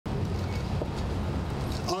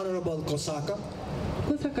Honorable Kosaka,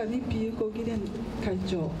 小坂日比友好議連会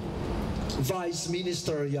長、 Vice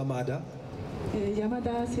Minister Yamada, 山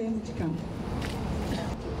田政務次官。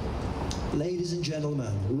 Ladies and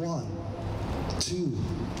gentlemen, 1, 2,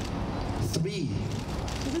 3.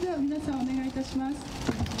 それでは皆さんお願いいたします。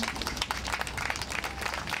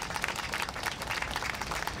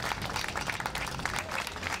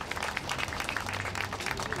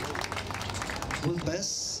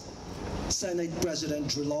 Lopez, Senate President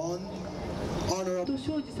Drilon, Honorable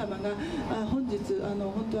庄司様が本日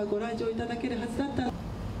本当はご来場いただけるはずだった。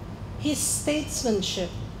 His statesmanship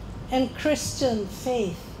and Christian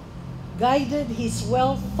faith guided his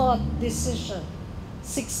well-thought decision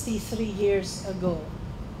 63 years ago,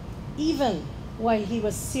 even while he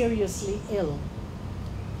was seriously ill.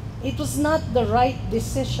 It was not the right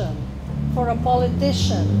decision for a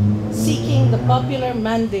politician seeking the popular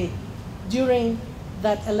mandate during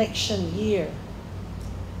that election year,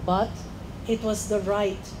 but it was the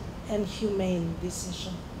right and humane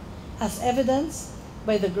decision, as evidenced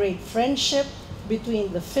by the great friendship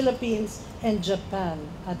between the Philippines and Japan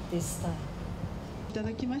at this time. いた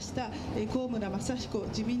だきました高村正彦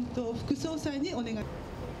自民党副総裁にお願い。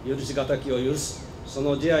許し難きを許す、そ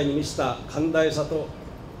の慈愛に満ちた寛大さと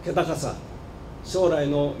気高さ、将来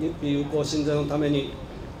の日比友好親善のために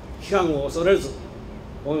批判を恐れず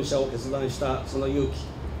御社を決断したその勇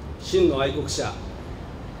気、真の愛国者、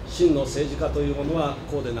真の政治家というものは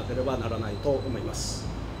こうでなければならないと思います。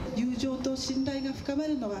友情と信頼が深ま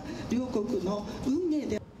るのは両国の運命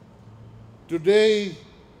で。 Today,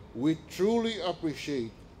 we truly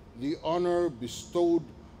appreciate the honor bestowed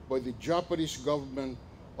by the Japanese government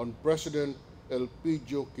on President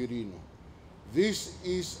Elpidio Quirino. This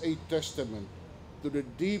is a testament to the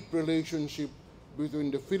deep relationship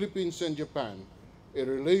between the Philippines and Japan, a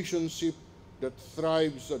relationship that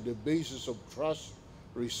thrives on the basis of trust,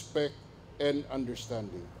 respect, and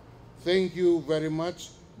understanding. Thank you very much.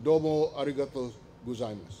 Domo arigato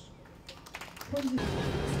gozaimasu.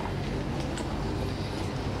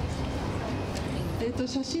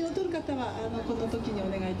 写真を撮る方はこの時にお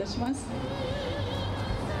願いいたします。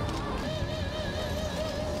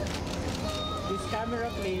 This camera,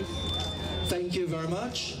 please. Thank you very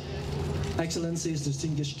much. Excellencies,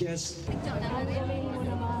 distinguished guests.